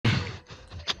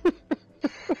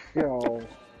Yo.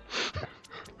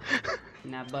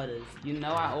 Now, Butters, you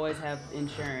know I always have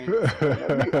insurance.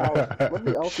 Let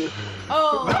me out this.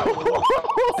 Oh!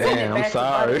 Damn, I'm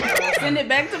sorry. Send it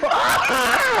back to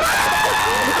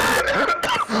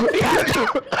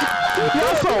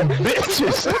Y'all some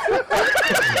bitches.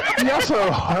 Y'all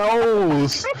some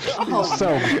hoes. Oh,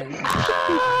 So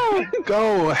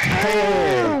go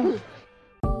ahead.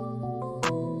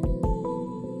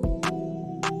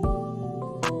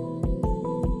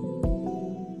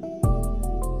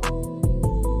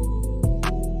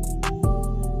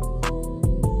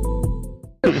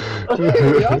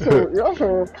 y'all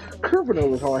some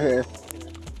criminals on here.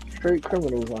 Straight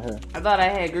criminals on here. I thought I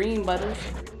had green, Butters.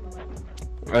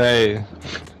 Hey.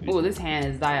 Oh, this hand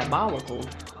is diabolical.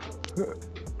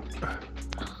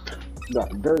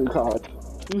 Got dirty cards.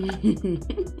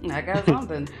 I got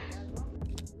something.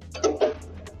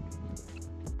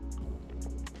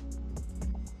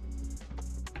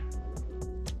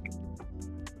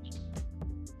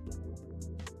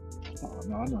 Oh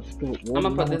no, I done spilled I'm water.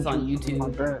 gonna put this on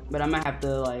YouTube, but I'm gonna have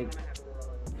to like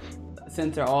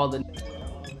censor all the.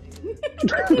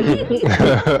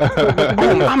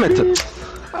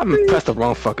 I'm pressed the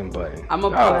wrong fucking button. I'm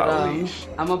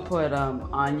gonna put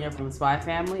Anya from Spy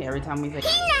Family. Every time we say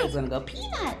it's gonna go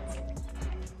peanuts.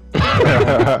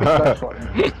 That's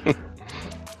funny.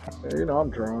 Yeah, you know I'm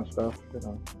drawing stuff. You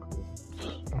know,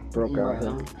 broke out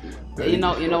here. You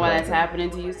know why that's happening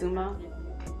to you, Sumo?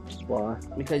 Why?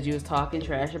 Because you was talking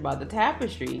trash about the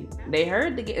tapestry. They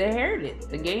heard it.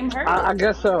 The game heard it. I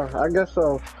guess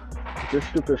so. This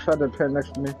stupid feather pen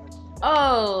next to me.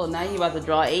 Oh, now you about to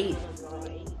draw 8.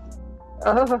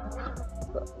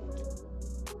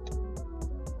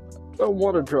 Don't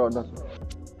want to draw nothing.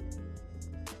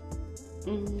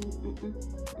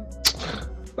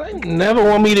 They never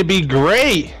want me to be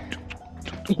great.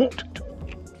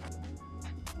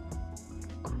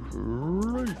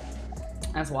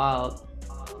 That's wild.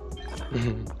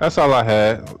 That's all I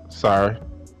had. Sorry.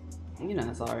 You're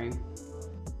not sorry.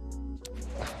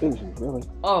 Easy, really.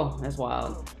 Oh, that's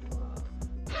wild.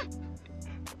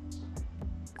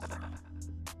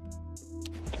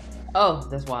 Oh,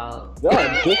 that's wild.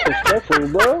 Y'all disrespectful,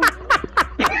 bro.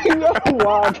 Y'all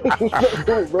wild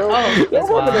disrespectful, bro. Oh, that's Y'all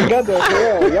working wild. together for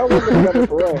real. Y'all working together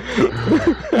for real.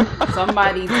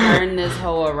 Somebody turn this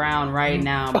hoe around right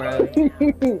now, bro.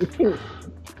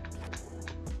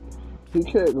 He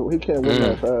can't win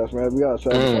that fast, man. We gotta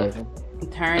sacrifice him.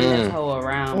 Turn this hoe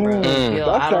around, bro. Yo,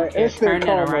 That's I don't that care. instant Turn it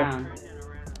karma. around.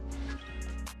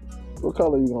 What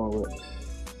color you going with?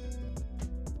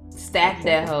 Stack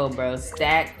that hoe, bro.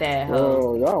 Stack that hoe.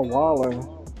 Oh, y'all wildin'.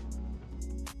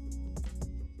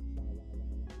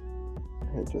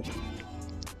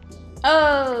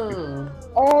 Oh.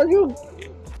 Oh, you.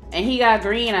 And he got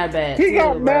green, I bet. He too,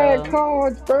 got bro. mad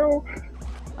cards, bro.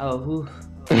 Oh, who?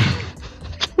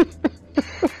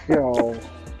 Yo.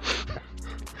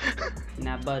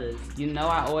 Now, Butters, you know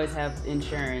I always have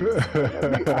insurance.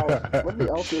 Let me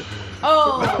out this.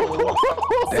 Oh!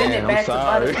 Send Damn, it back to I'm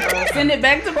sorry. Butters, bro. Send it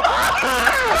back to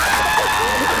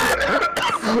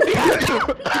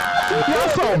Y'all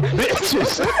some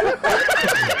bitches.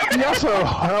 Y'all some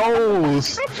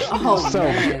hoes. Oh, So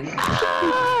man.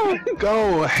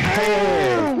 go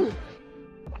ahead.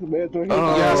 Man, so he-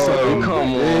 Y'all some come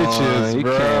on, bitches, you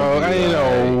bro. can't be Ain't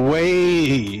no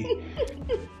way.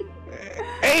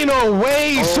 Ain't no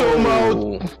way,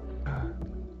 Sumo.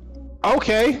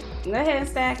 Okay. Go ahead and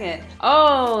stack it.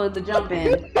 Oh, the jump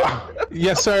in.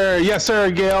 Yes, sir. Yes, sir,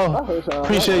 Gil.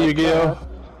 Appreciate you, Gil.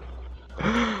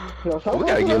 Yo, so We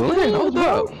gotta get Lynn. Hold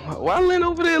up. Why Lynn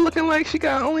over there looking like she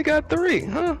only got 3,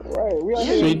 huh? Right, we out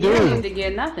You here. She do. need to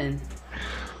get nothing.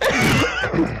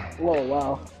 Whoa,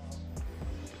 wow.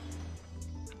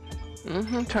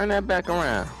 Turn that back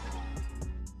around.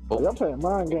 Y'all playing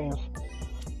mind games.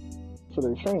 So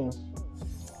they saying.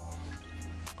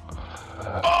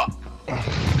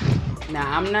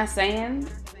 Now, I'm not saying,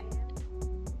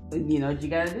 you know what you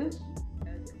gotta do?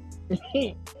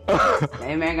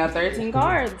 Hey, man got 13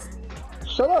 cards.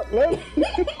 Shut up, man.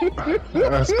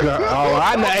 Let's go. Oh,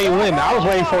 I know. Hey, Lynn, I was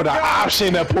waiting for the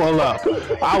option to pull up.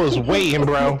 I was waiting,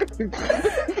 bro.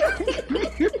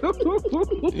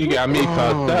 You got me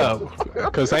fucked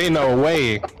up. Cause ain't no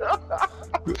way.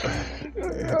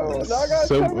 Yo, now I got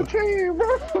 17, bro.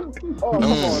 Oh, come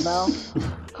on now.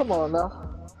 Come on now.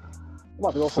 I'm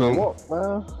about to go for a walk,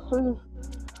 man.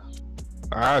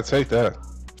 I'll take that.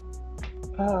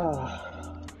 Oh,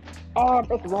 I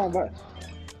pressed the wrong button.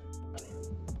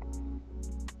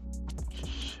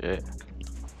 Shit.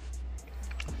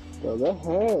 Yo, that's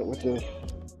hard with this.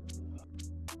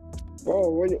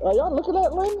 Bro, are y'all looking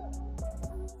at Lynn?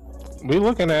 We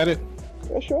looking at it.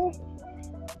 Yeah, sure.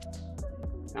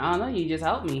 I don't know. You just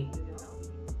helped me.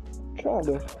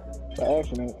 Kinda. By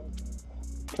accident.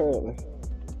 Apparently.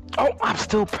 Oh, I'm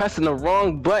still pressing the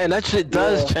wrong button. That shit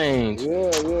does change.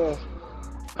 Yeah.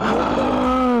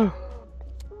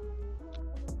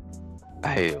 I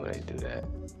hate it when they do that.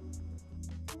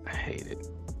 I hate it.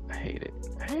 I hate it.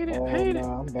 I hate it. Oh, I hate it.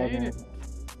 nah, I'm I hate bugging. it.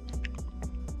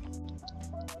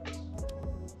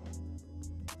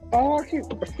 Oh, I keep.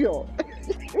 Yo.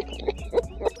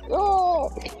 Oh.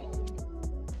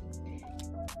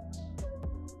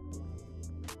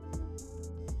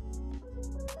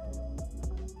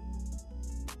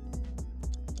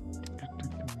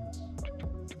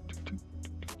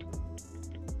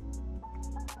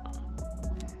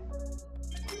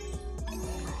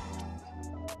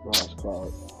 Ross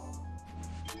Clark.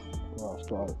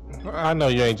 I know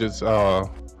you ain't just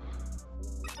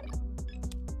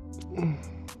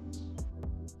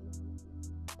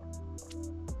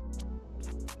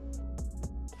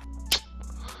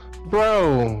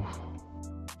bro.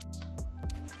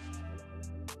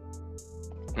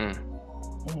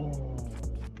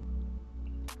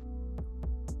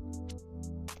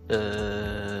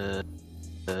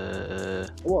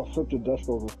 What? Flip the desk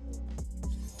over.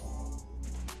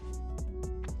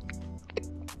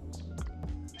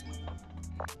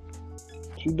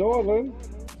 What you doing, Lynn?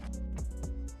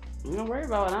 Don't worry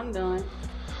about what I'm doing.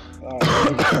 I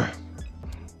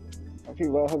keep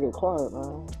letting her get quiet,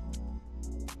 man.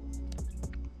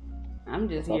 I'm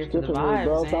just Stop here for the skipping me,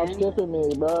 bro. vibes, Stop man. skipping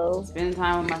me, bro. Spending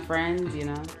time with my friends, you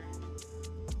know.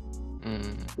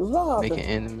 What's wrong? Making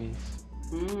enemies.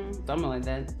 Something like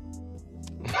that.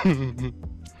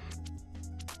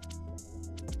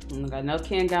 Look, I know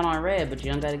Ken got on red, but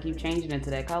you don't gotta keep changing it to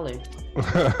that color.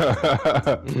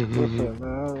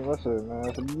 Listen, man.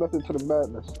 It's a method to the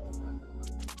madness.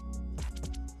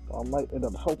 I might end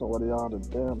up helping with y'all in the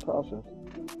damn process.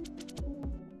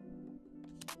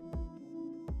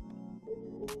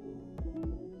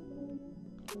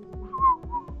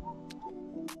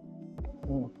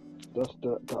 Just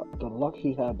the luck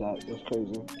he had that is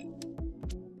crazy.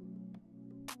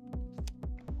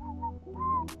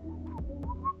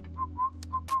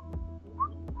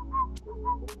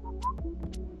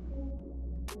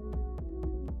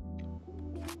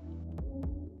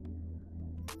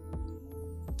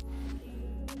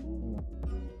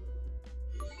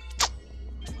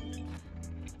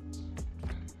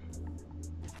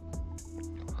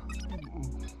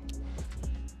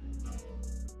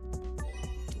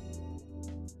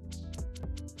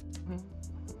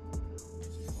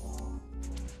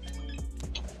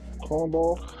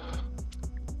 Cornball.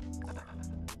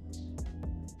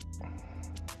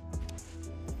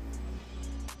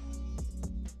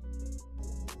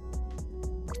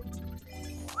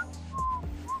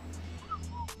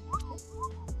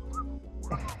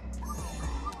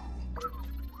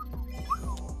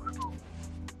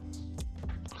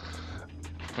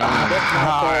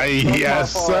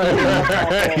 Yes, sir.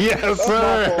 Yes,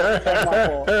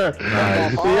 sir.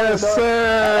 Yes,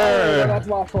 sir. That's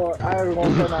my fault. I ain't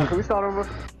gonna say that. Can we start over?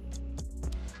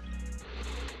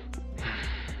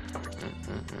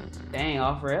 Dang,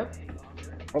 off rip.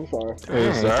 I'm sorry.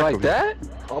 It's like that?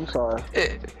 I'm sorry.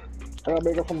 I gotta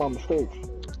make up for my mistakes.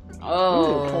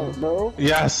 Oh. Bro.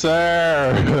 Yes,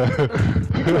 sir.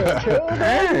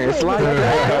 Hey, it's like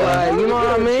that. Like, you know what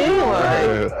I mean?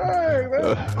 Like, Hey,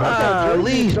 man. at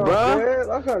least, bro. Man.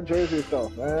 That's how Jersey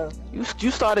stuff, man.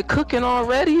 You started cooking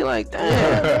already? Like, damn.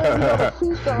 Yeah, man, you got a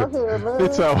feast out here, man.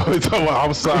 It's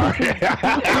I'm sorry.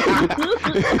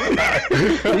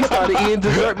 He started eating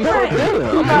dessert before dinner.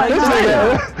 I'm like, This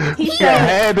nigga, he I said,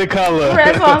 had the color.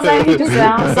 that's what I'm saying. He just said,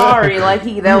 I'm sorry. Like,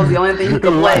 that was the only thing he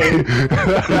could play.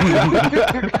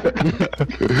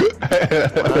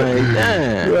 like,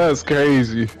 damn. That's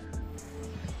crazy.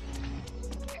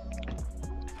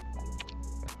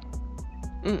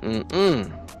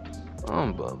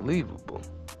 Unbelievable.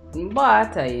 Boy, I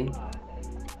tell you.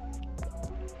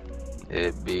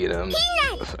 It beat him.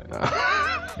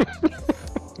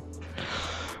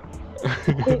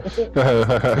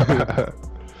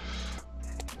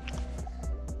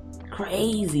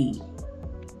 Crazy.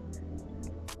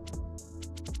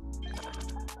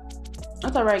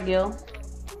 That's alright, Gil.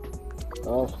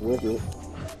 That's wicked.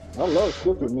 I love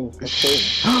skipping me. That's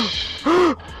crazy.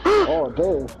 Oh,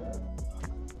 damn.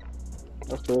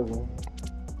 That's crazy.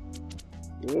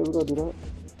 Yeah, we're gonna do that.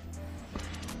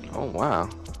 Oh, wow.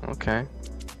 Okay.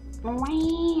 Wow.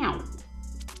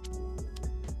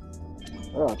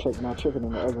 I gotta check my chicken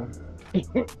in the oven.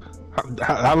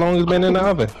 How long has it been in the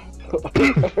oven?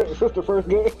 Is this the first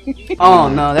game? Oh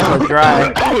no, that was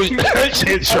dry. Oh, that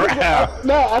shit dry.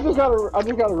 No, I just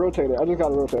gotta rotate it. I ain't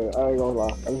gonna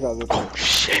lie. I just gotta rotate Oh it.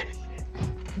 shit.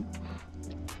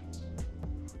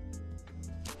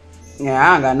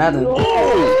 Yeah, I don't got nothing.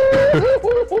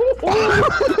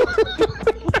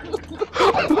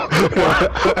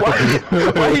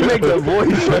 Why he make that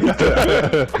voice like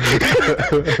that?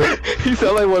 He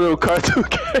sound like one of those cartoon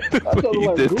characters. I sounded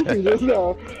like Goofy just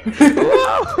now.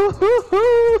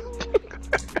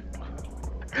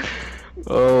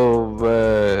 Oh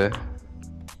man.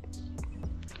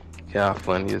 Y'all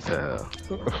funny as hell.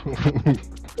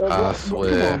 I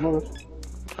swear. Come on, brother.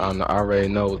 I don't know. I already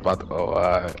know what's about to go.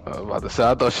 Alright. I was about to say.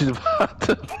 I thought she was about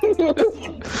to.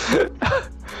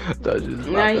 I thought she was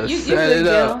Nah, about to you set good, it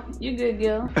Gil. up. You good,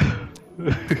 Gil.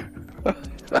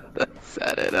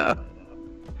 Set it up.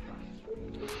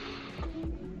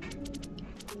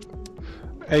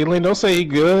 Hey, Lynn, don't say he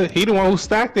good. He the one who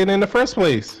stacked it in the first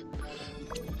place.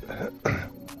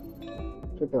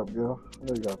 Pick up, girl.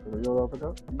 There you go. You want to pick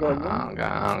up? You I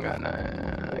got don't got nothing.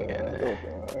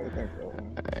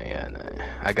 I ain't got nothing.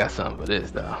 I got something for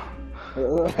this though.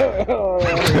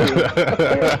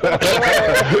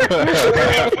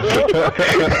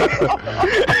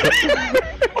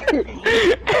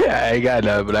 I ain't got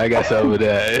nothing, but I got something for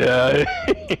that.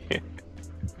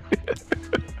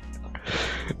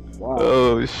 Wow.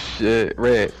 Oh shit,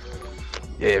 Red.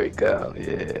 There we go.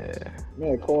 Yeah.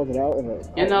 Man, called it out.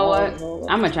 You know what?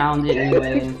 I'm gonna challenge it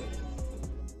anyways.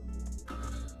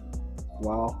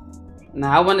 Wow.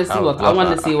 Nah, I wanted to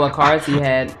see what cards he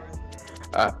had.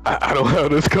 I don't have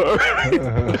this card.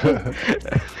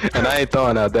 And I ain't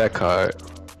throwing out that card.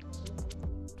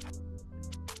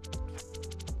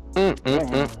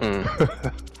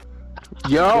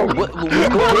 Yo, what's going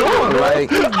on? Like,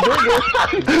 yo,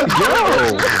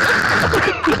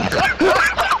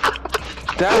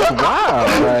 that's wild.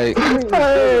 Like,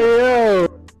 hey, yo,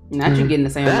 Not you getting the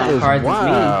same that amount of is cards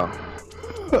wild.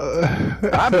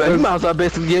 I bet you might as well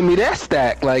basically give me that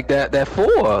stack, like that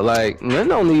 4. Like, I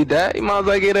don't need that. You might as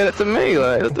well get that to me.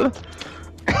 Like, what the,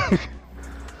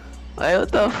 like,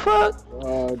 what the fuck?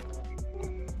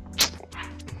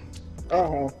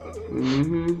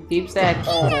 Keep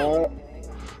stacking.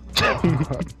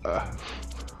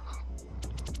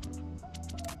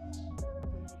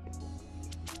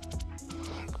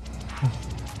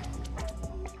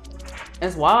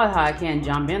 It's wild how I can't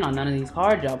jump in on none of these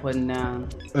cards y'all putting down.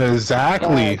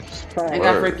 Exactly. I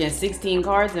got freaking 16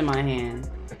 cards in my hand.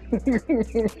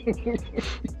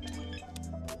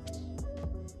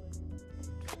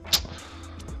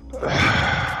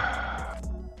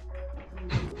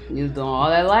 You was doing all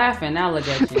that laughing, now look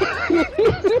at you.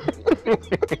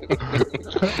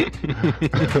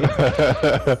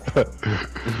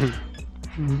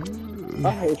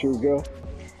 I hate you, girl.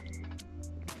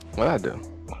 What'd I do?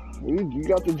 You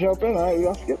got to jump in. You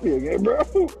got to skip me again, bro.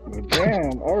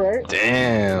 Damn. All right.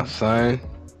 Damn, son.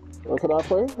 Well, can I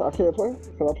play? I can't play.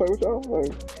 Can I play with y'all?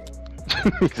 Like...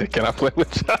 He said, can I play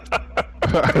with y'all?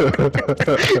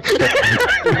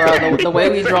 Bro, the way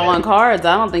we draw on cards,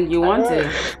 I don't think you want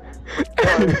to.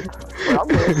 I'm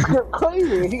going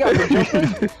crazy. He got to jump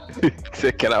in. He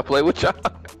said, can I play with y'all?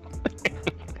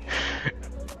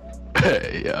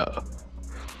 Hey, yo.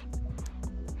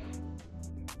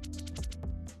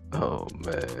 Oh,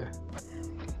 man.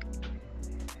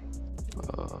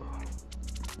 Oh,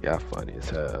 y'all funny as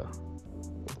hell.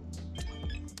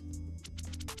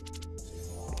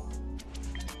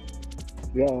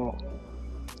 Yo.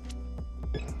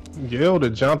 Yo, the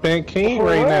jump in king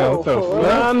right now. What the fuck?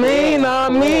 I mean,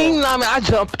 I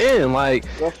jump in like.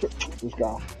 This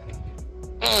guy.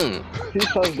 He's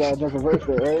touchdown jumping verse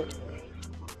there, right?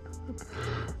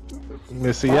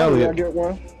 Missy I Elliott. get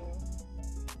one.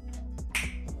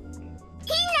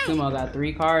 Sumo got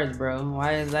 3 cards, bro.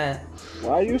 Why is that?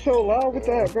 Why are you so loud with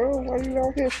that, bro? Why you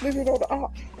out here sleeping on the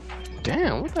ops?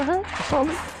 Damn, what the heck?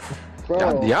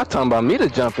 Bro. Y'all talking about me to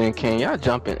jump in, King. Y'all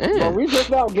jumping in. Bro, we just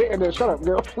now getting this. Shut up,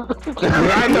 girl.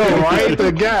 I know, right?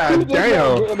 The guy. We just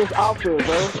now Damn. getting this option,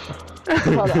 bro. We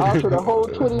trying to option the whole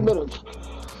 20 minutes.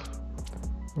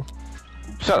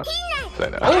 Shut up. Say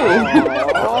that.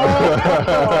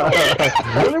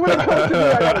 Only when it comes to me,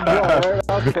 I gotta draw, right?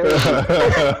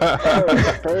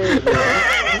 That's crazy.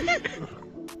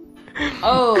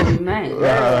 Oh, man.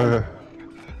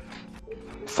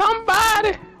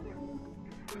 Somebody.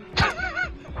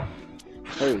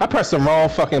 I pressed the wrong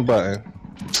fucking button.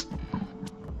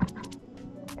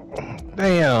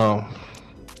 Damn.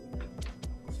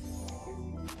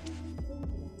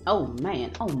 Oh,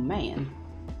 man. Oh, man.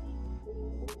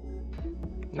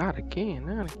 Not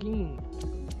again.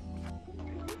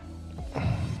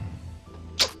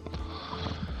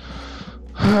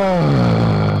 Oh,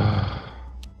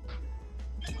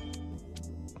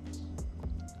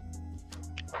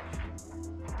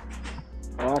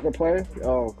 I can play?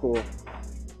 Oh, cool.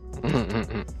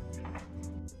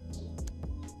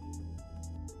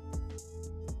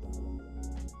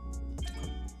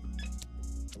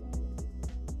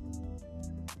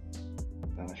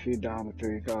 She down with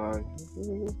 3 cards.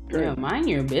 Yeah, mind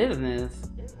your business.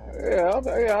 Yeah, I'm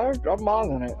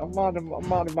minding it. I'm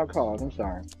minding my cards. I'm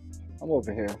sorry. I'm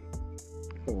over here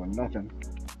doing nothing.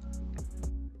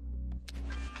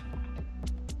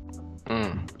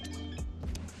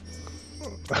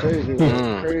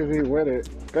 Crazy with it.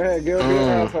 Go ahead, Gil, be an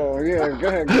asshole. Yeah, go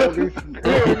ahead, Gil, go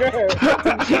ahead.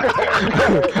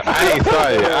 I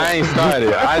ain't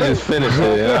started. I just finished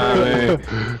it. You know what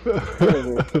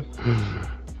I mean?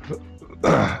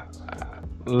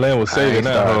 Len was saving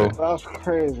that hoe. That's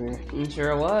crazy. I'm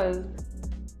sure it was.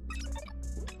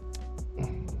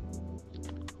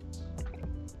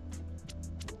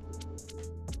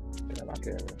 Damn, I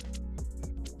can't.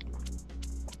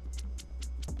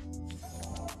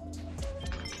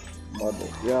 Mother,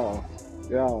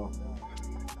 yo.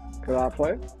 Could I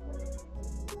play?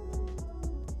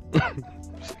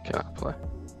 Can I play?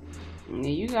 Yeah,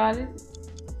 you got it.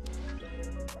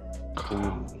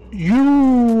 Cool.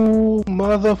 You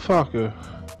motherfucker.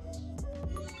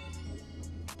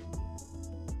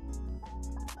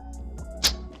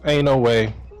 Ain't no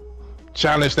way.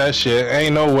 Challenge that shit.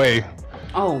 Ain't no way.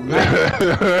 Oh man.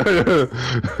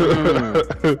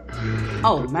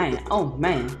 Oh man. Oh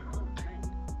man.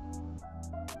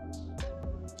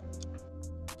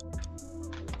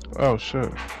 Oh shit.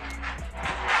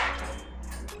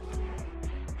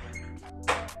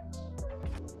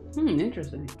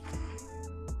 Interesting.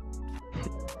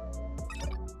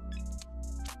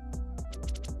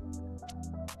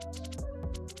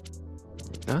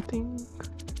 Nothing.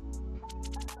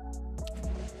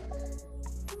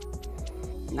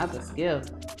 Not the skill.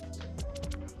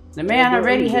 The man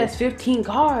already has 15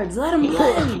 cards. Let him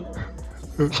play.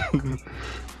 It's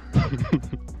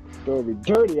gonna be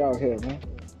dirty out here, man.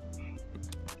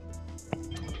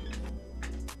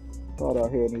 It's hot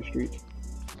out here in these streets.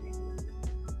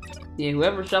 Yeah,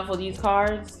 whoever shuffled these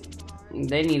cards,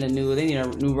 they need a new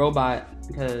robot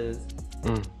because.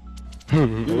 Yeah,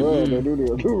 they do need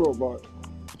a new robot.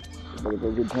 Better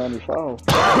go get Johnny Foul.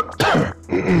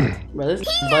 Bro, this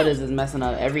Butters is messing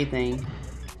up everything.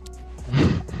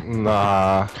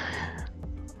 Nah.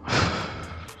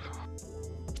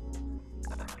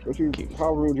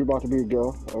 How rude you about to be,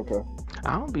 girl? Okay.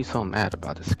 I don't be so mad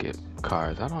about the skip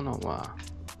cards. I don't know why.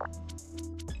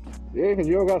 Yeah, because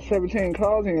you don't got 17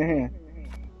 cards in your hand.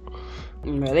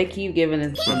 Bro, they keep giving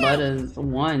us the Butters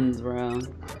ones, bro.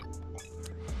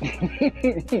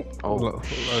 Oh,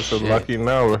 That's a lucky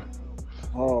number.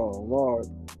 Oh, Lord.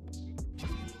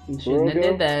 You shouldn't have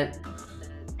did that.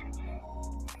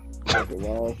 Okay,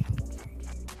 well.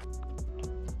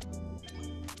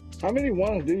 How many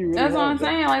ones do you really That's what I'm have?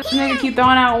 saying. Like, this nigga keep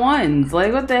throwing out ones.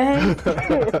 Like, what the heck?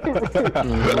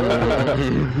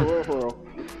 For real.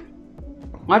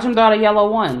 Watch him throw out a yellow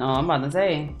one. Oh, I'm about to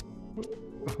say.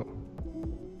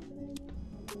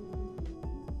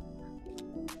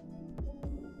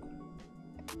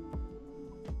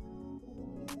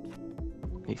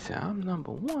 he said, "I'm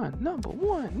number one, number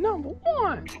one, number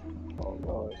one." Oh,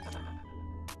 Lord.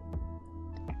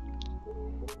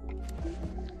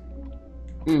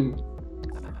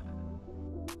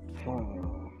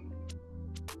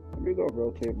 Let me go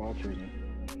rotate my treatment.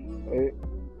 Wait.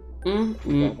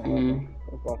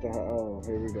 About to have, oh,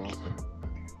 here we go.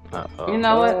 Uh-oh. You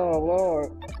know what? Oh,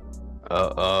 Lord.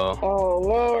 Uh-oh. Oh,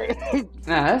 Lord.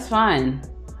 Nah, that's fine.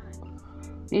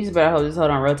 You just better hold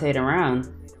on, rotate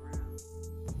around.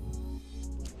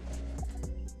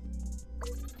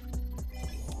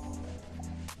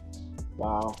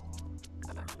 Wow.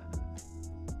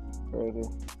 Crazy.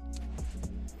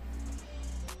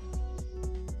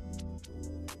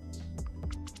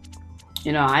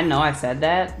 You know I said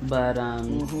that, but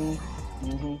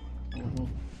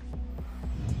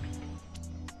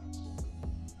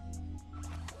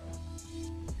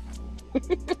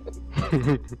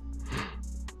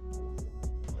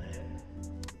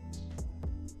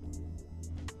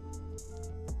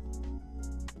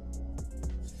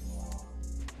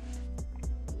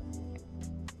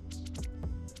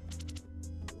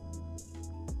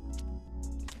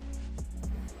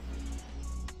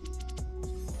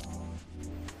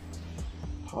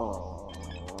Oh.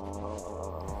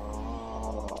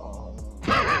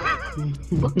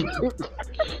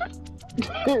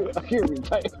 I hear me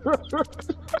tight.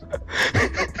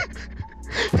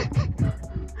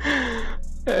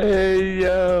 Hey,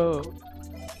 yo.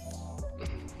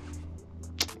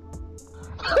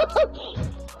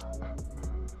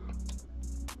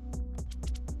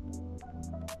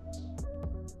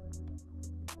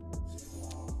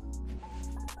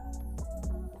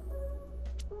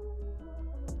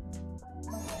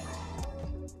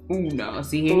 Ooh, no.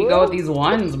 See, here you go with these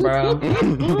ones, bro.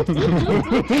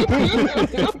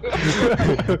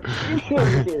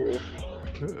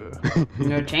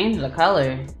 You're changing the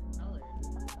color.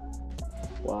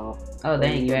 Wow. Oh,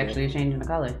 dang, you actually changing the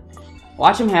color.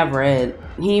 Watch him have red.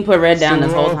 He ain't put red down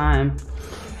this whole time.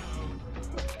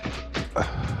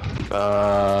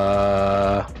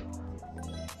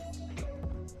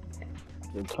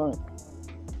 Good time.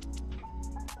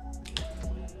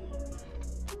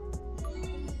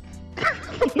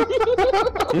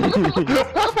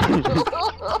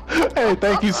 Hey,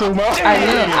 thank you so much. I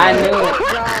knew it.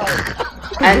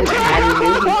 I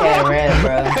knew he had red,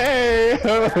 bro. Hey,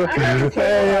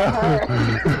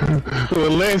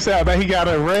 when Lynn said that he got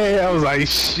a red, I was like,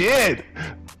 shit.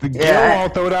 The girl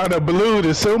won't throw down the blue. The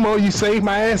sumo, you saved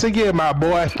my ass again, my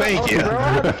boy. Thank you. Hey,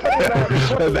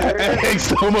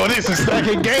 sumo, this is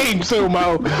second game,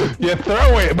 sumo. You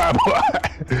throw it, my boy.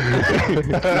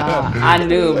 I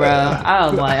knew, bro. I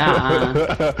was like,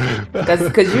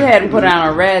 Cause you hadn't put on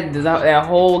a red that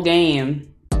whole game.